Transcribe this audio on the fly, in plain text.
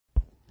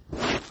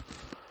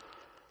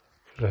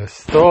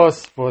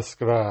Christos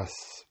voskras,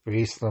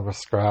 Prisna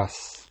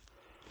voskras.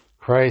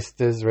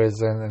 Christ is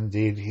risen,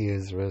 indeed he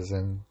is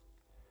risen.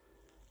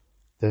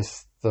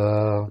 This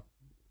the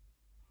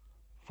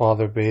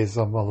Father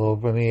Basil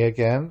Malobany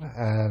again,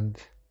 and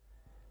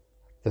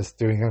this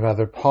doing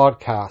another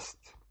podcast.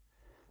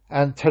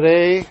 And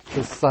today,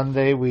 this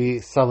Sunday,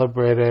 we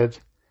celebrated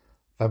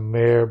the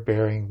Myrrh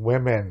bearing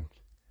women.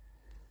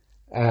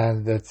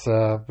 And it's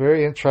a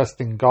very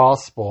interesting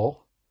gospel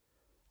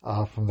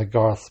from the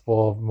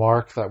Gospel of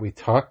Mark that we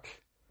took,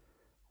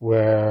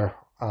 where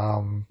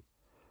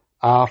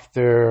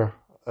after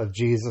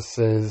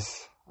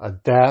Jesus'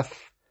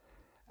 death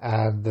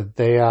and the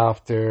day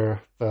after,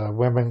 the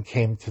women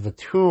came to the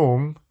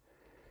tomb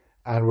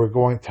and were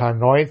going to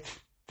anoint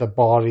the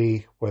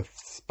body with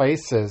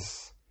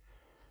spices.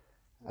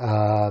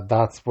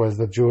 That was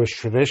the Jewish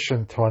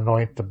tradition, to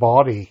anoint the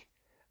body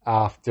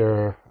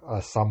after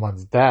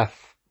someone's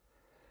death.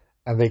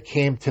 And they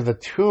came to the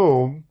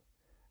tomb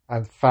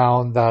and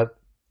found that,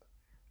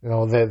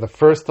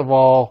 first of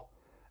all,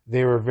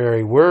 they were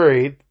very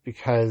worried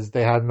because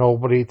they had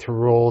nobody to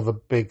roll the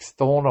big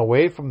stone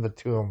away from the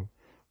tomb,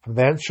 from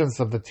the entrance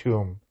of the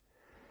tomb.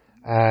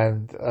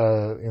 And,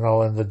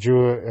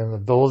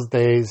 in those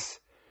days,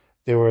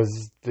 there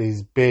was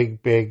these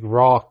big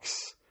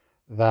rocks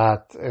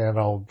that,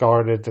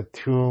 guarded the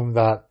tomb,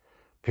 that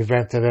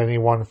prevented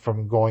anyone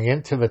from going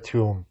into the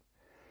tomb.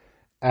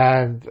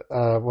 And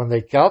when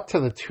they got to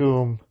the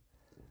tomb,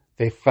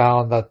 they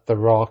found that the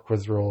rock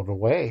was rolled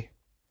away.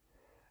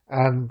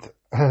 And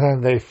then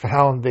they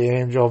found the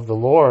angel of the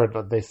Lord.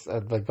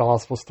 The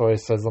gospel story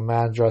says a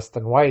man dressed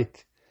in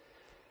white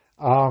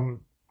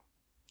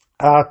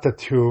at the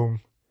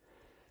tomb.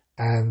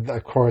 And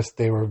of course,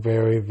 they were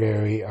very,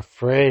 very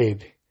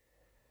afraid.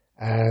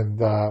 And,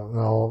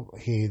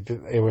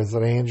 it was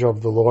an angel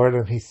of the Lord,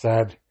 and he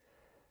said,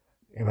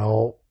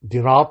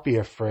 do not be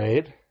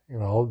afraid.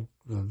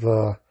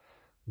 The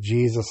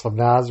Jesus of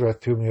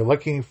Nazareth, whom you're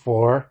looking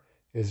for,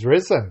 is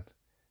risen.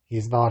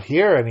 He's not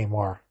here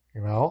anymore.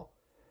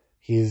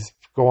 He's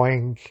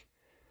going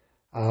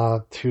to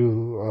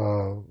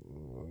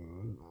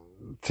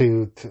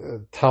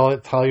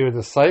tell your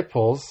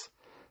disciples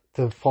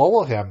to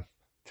follow him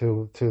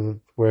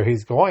to where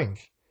he's going.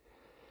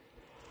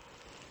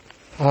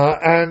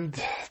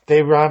 And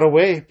they ran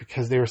away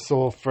because they were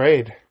so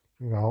afraid.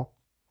 So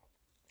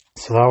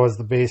that was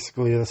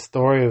basically the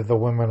story of the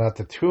women at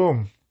the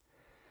tomb.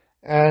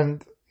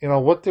 And,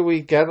 what do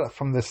we get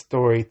from this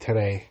story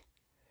today?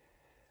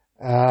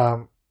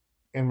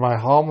 In my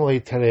homily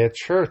today at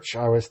church,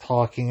 I was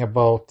talking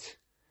about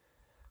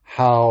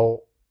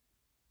how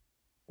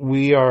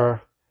we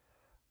are,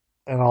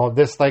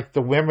 like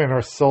the women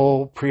are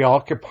so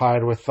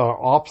preoccupied with our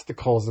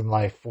obstacles in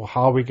life. Well,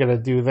 how are we going to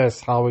do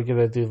this? How are we going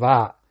to do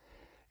that?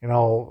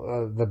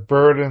 The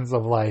burdens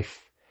of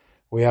life.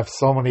 We have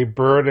so many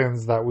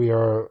burdens that we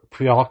are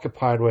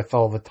preoccupied with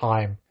all the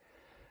time.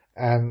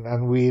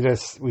 And we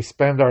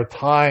spend our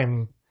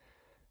time,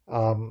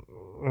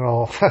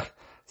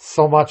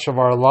 so much of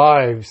our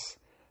lives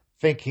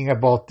thinking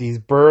about these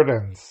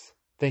burdens,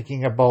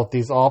 thinking about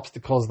these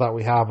obstacles that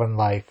we have in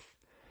life.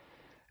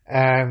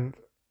 And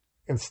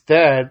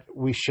instead,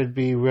 we should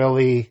be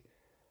really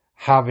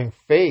having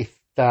faith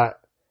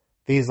that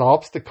these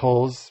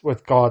obstacles,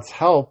 with God's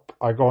help,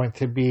 are going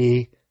to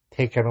be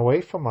taken away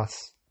from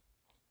us.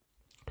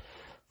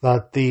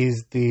 That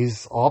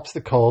these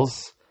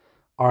obstacles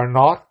are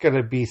not going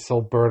to be so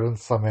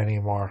burdensome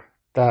anymore,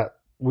 that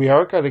we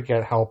are going to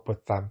get help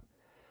with them.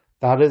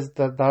 That is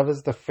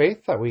the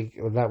faith that we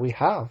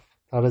have.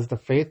 That is the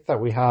faith that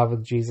we have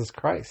in Jesus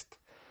Christ.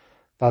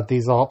 That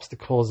these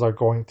obstacles are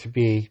going to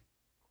be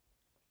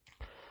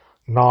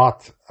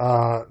not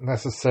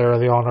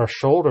necessarily on our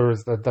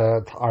shoulders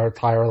our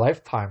entire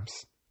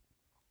lifetimes.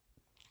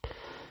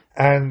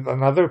 And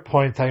another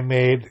point I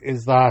made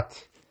is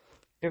that,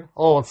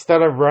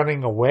 instead of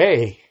running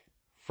away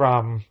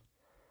from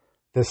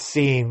the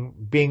scene,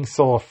 being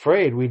so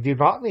afraid, we do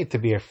not need to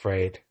be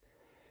afraid.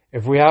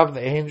 If we have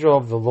the angel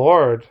of the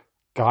Lord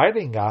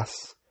guiding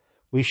us,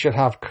 we should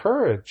have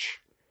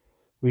courage.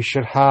 We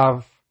should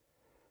have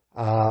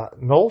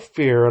no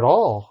fear at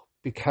all,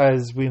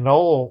 because we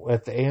know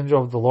that the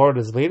angel of the Lord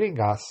is leading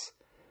us.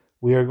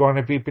 We are going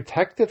to be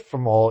protected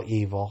from all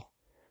evil.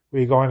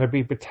 We're going to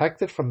be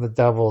protected from the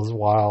devil's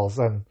wiles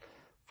and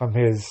from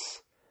his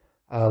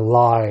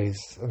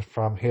lies and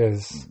from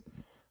his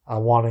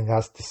wanting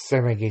us to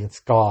sin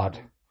against God.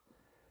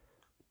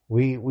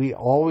 We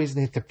always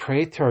need to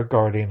pray to our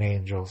guardian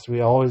angels.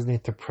 We always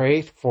need to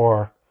pray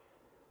for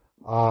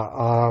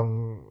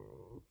our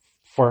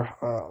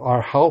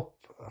help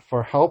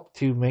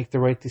to make the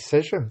right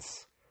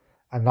decisions,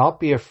 and not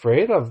be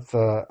afraid of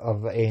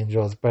the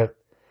angels, but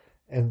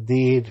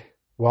indeed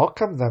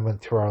welcome them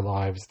into our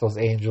lives, those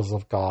angels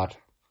of God.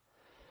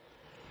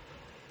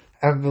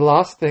 And the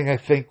last thing I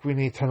think we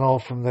need to know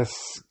from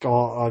this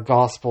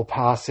gospel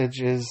passage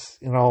is,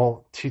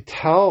 to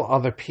tell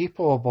other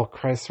people about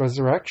Christ's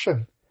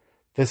resurrection.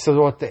 This is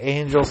what the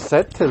angel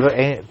said to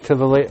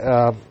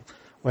the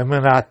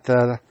women at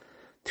the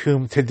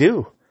tomb to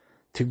do,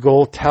 to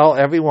go tell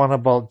everyone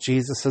about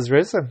Jesus is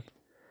risen.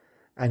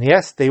 And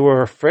yes, they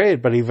were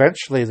afraid, but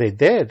eventually they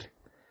did.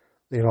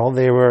 You know,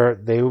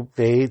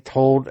 they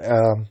told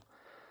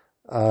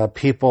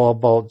people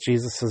about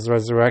Jesus'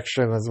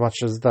 resurrection as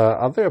much as the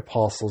other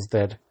apostles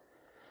did.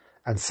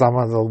 And some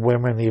of the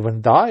women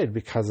even died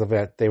because of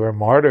it. They were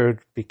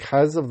martyred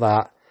because of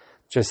that,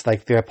 just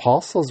like the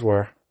apostles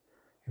were,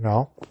 you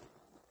know.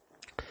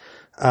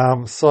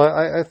 So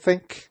I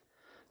think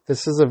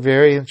this is a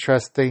very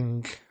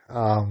interesting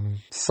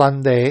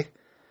Sunday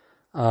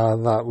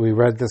that we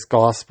read this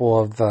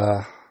gospel of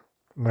the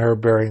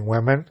myrrh-bearing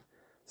women.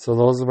 So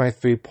those are my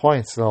 3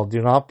 points. Now, do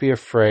not be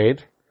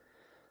afraid.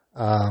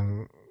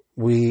 The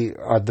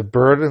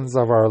burdens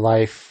of our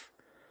life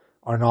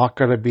are not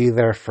going to be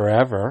there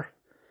forever.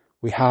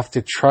 We have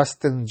to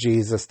trust in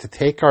Jesus to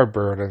take our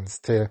burdens,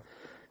 to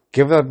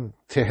give them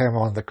to Him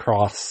on the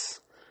cross,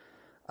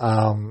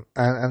 and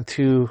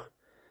to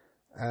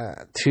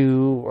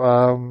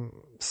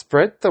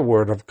spread the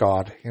word of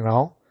God. You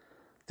know,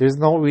 there's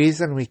no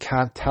reason we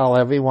can't tell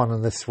everyone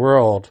in this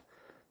world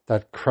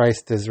that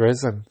Christ is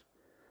risen,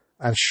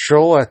 and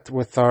show it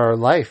with our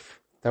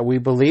life that we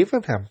believe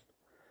in Him.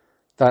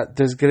 That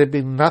there's going to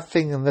be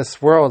nothing in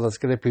this world that's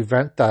going to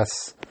prevent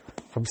us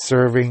from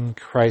serving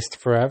Christ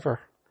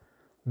forever.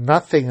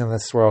 Nothing in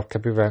this world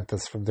can prevent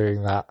us from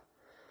doing that.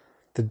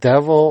 The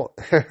devil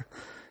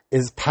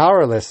is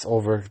powerless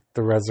over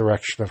the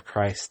resurrection of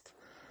Christ.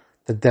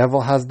 The devil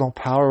has no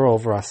power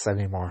over us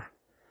anymore.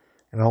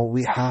 You know,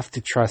 we have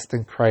to trust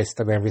in Christ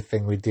in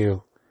everything we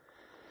do.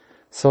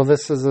 So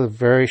this is a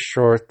very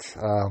short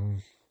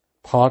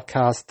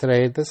podcast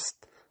today. Just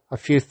a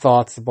few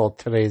thoughts about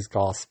today's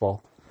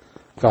gospel.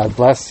 God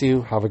bless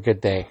you. Have a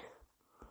good day.